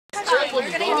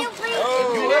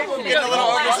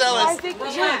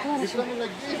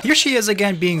Here she is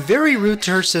again being very rude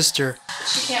to her sister.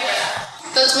 She can't wear that.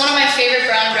 That's one of my favorite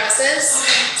brown dresses,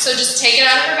 so just take it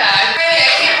out of her bag. Hey,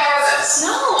 I can't borrow this.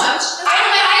 No, I'm not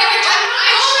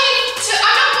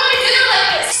going to dinner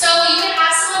like this. So you can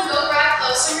have someone go grab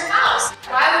clothes from your house.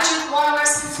 Why would you want to wear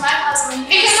something from my house when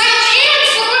you can? Because I can!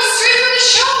 We're going straight from the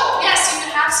show! Yes, you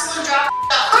can have someone drop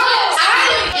stuff.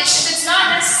 It's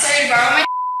not necessary to borrow my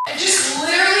just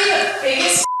literally the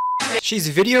biggest.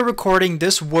 She's video recording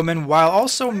this woman while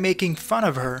also making fun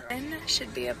of her.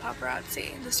 Should be a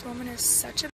paparazzi. This woman is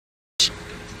such a bitch.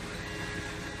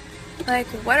 Like,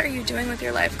 what are you doing with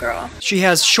your life, girl? She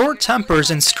has short tempers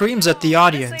and screams at the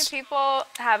audience. Honestly, people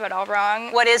have it all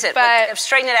wrong. What is it? But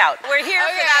straighten it out. We're here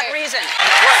for that reason.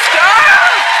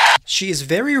 Stop! She is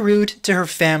very rude to her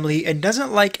family and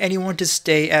doesn't like anyone to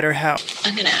stay at her house.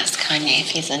 I'm gonna ask Kanye if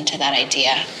he's into that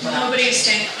idea. Nobody's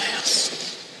staying at my house.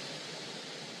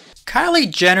 Kylie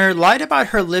Jenner lied about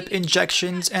her lip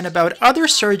injections and about other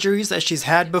surgeries that she's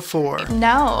had before.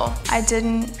 No, I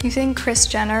didn't. You think Kris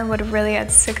Jenner would have really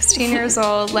at 16 years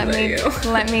old let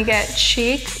me get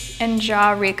cheek and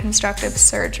jaw reconstructive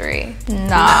surgery?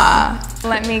 Nah.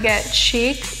 Let me get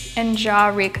cheek and jaw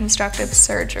reconstructive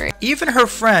surgery. Even her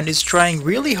friend is trying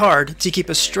really hard to keep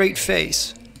a straight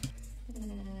face.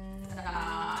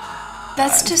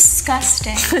 That's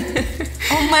disgusting.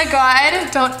 Oh my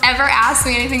god, don't ever ask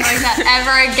me anything like that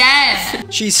ever again.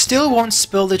 She still won't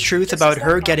spill the truth about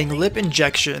her getting lip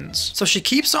injections, so she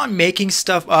keeps on making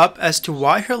stuff up as to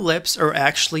why her lips are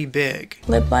actually big.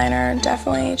 Lip liner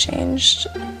definitely changed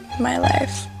my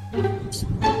life.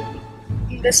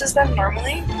 This is them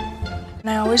normally? And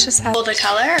I always just have the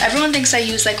color. Everyone thinks I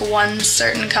use like one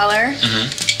certain color.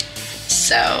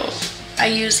 So I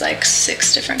use like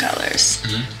 6 different colors.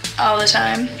 All the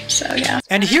time, so yeah.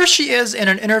 And here she is in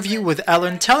an interview with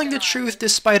Ellen telling the truth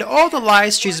despite all the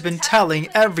lies she's been telling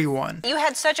everyone. You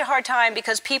had such a hard time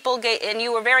because people and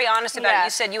you were very honest about it. You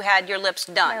said you had your lips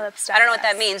done. My lips done, I don't know what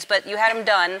that means, but you had them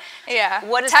done. Yeah.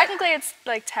 What is Technically, it's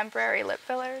like temporary lip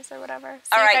fillers or whatever.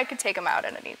 So all right. I could take them out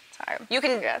at any time. You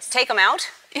can take them out?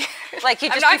 Like you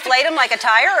just not deflate them like a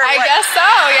tire? Or I what? guess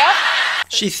so, yeah.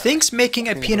 She thinks making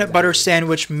a peanut butter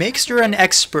sandwich makes her an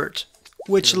expert,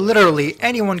 which literally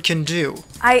anyone can do.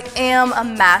 I am a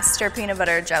master peanut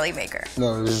butter jelly maker.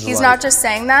 No, this is He's like, not just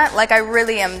saying that, like I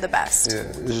really am the best. Yeah,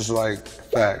 it's just like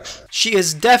facts. She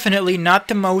is definitely not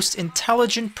the most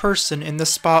intelligent person in the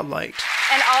spotlight.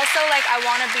 And also, like, I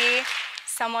want to be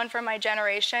someone from my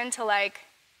generation to, like,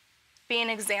 be an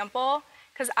example,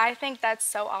 because I think that's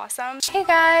so awesome. Hey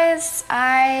guys,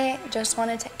 I just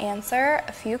wanted to answer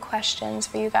a few questions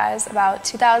for you guys about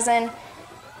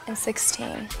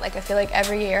 2016. Like, I feel like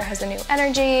every year has a new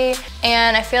energy,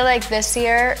 and I feel like this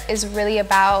year is really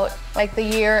about like the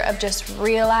year of just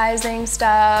realizing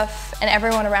stuff, and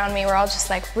everyone around me, we're all just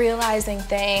like realizing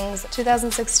things.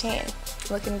 2016,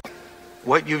 looking.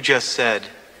 What you just said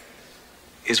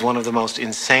is one of the most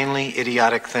insanely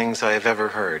idiotic things I have ever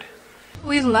heard.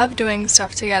 We love doing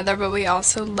stuff together, but we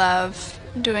also love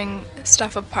doing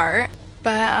stuff apart.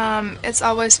 But it's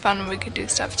always fun when we could do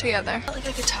stuff together. I felt like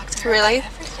I could talk to her. Really?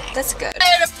 That's good.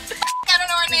 I don't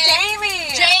know her name.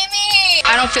 Jamie!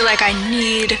 I don't feel like I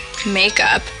need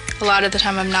makeup. A lot of the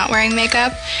time I'm not wearing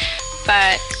makeup,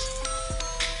 but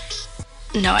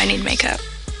no, I need makeup.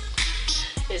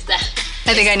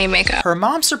 I think I need makeup. Her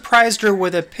mom surprised her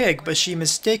with a pig, but she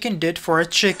mistaken it for a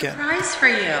chicken. Surprise for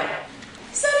you.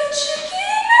 Is that a chicken?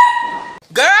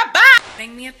 Girl, bye!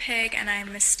 Bring me a pig and I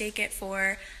mistake it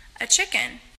for a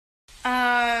chicken.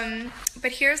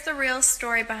 But here's the real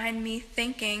story behind me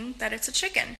thinking that it's a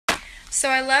chicken. So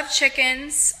I love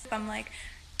chickens. I'm like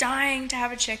dying to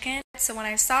have a chicken. So when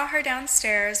I saw her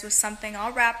downstairs with something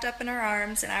all wrapped up in her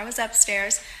arms and I was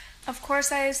upstairs, of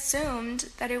course I assumed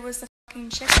that it was the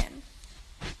fucking chicken.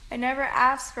 I never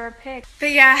asked for a pig.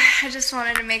 But yeah, I just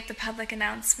wanted to make the public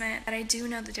announcement that I do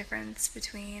know the difference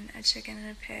between a chicken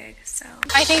and a pig, so.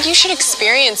 I think you should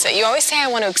experience it. You always say I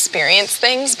want to experience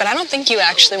things, but I don't think you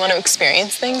actually want to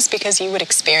experience things because you would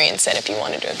experience it if you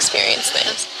wanted to experience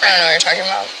things. I don't know what you're talking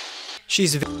about.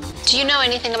 She's. Do you know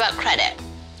anything about credit?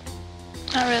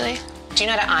 Not really. Do you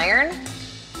know how to iron?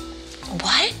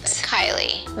 What?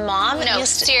 Kylie. Mom? No,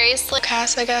 seriously.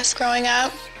 Outcast, I guess, growing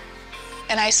up.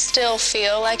 And I still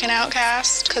feel like an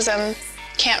outcast because I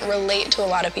can't relate to a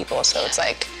lot of people. So it's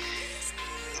like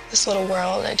this little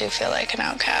world, I do feel like an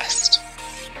outcast.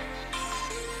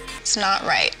 It's not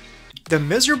right. The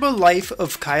miserable life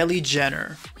of Kylie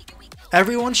Jenner.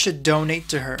 Everyone should donate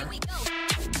to her.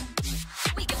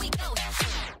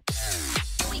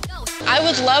 I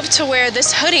would love to wear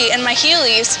this hoodie and my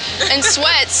Heelys and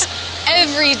sweats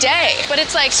every day, but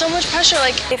it's like so much pressure.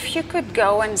 Like, if you could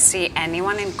go and see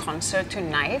anyone in concert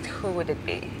tonight, who would it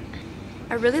be?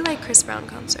 I really like Chris Brown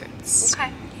concerts.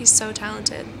 Okay. He's so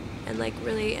talented and like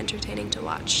really entertaining to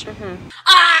watch.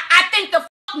 I think the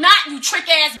not, you trick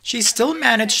ass. She still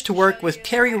managed to work with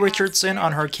Terry Richardson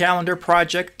on her calendar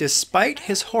project despite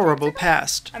his horrible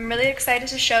past. I'm really excited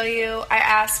to show you. I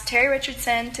asked Terry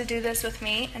Richardson to do this with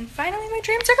me, and finally my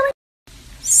dreams are coming.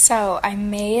 So I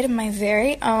made my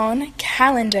very own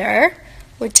calendar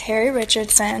with Terry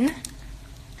Richardson.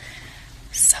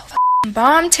 So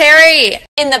bomb, Terry!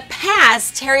 In the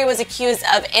past, Terry was accused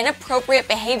of inappropriate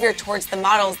behavior towards the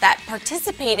models that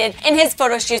participated in his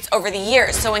photo shoots over the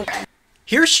years. So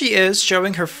here she is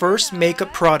showing her first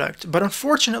makeup product, but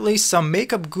unfortunately some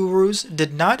makeup gurus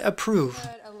did not approve.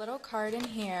 Put a little card in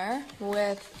here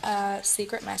with a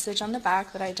secret message on the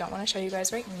back that I don't want to show you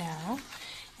guys right now.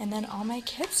 And then all my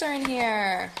kits are in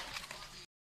here.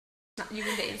 You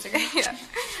can get Instagram.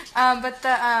 Yeah. But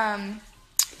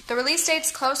the release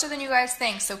date's closer than you guys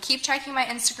think, so keep checking my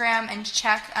Instagram and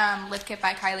check Lip Kit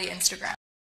by Kylie Instagram.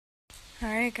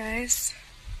 Alright guys,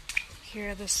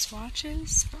 here are the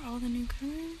swatches for all the new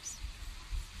colors.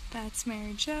 That's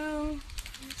Mary Jo.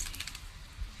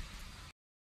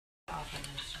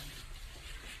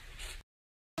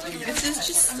 This is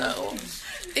just so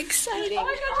exciting.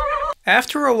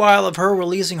 After a while of her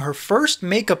releasing her first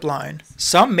makeup line,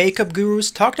 some makeup gurus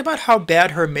talked about how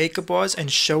bad her makeup was and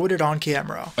showed it on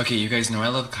camera. Okay, you guys know I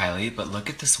love Kylie, but look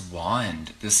at this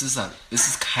wand. This is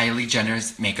Kylie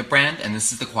Jenner's makeup brand, and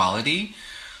this is the quality.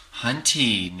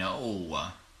 Hunty, no.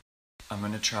 I'm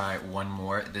gonna try one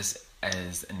more. This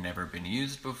has never been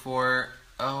used before.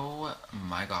 Oh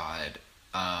my god.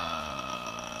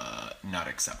 Not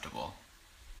acceptable.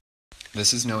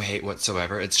 This is no hate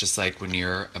whatsoever. It's just like when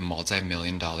you're a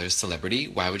multi-million-dollar celebrity,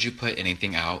 why would you put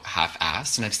anything out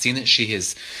half-assed? And I've seen that she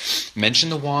has mentioned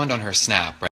the wand on her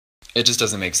Snap, right? It just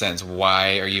doesn't make sense.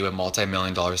 Why are you a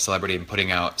multi-million-dollar celebrity and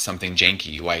putting out something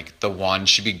janky? Like, the wand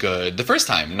should be good the first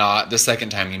time, not the second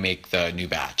time you make the new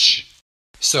batch.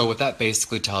 So what that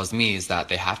basically tells me is that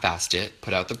they half-assed it,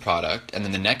 put out the product, and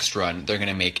then the next run, they're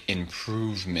gonna make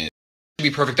improvements. It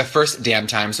should be perfect the first damn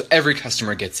time so every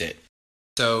customer gets it.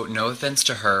 So, no offense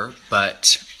to her,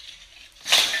 but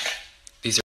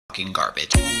these are fucking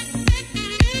garbage.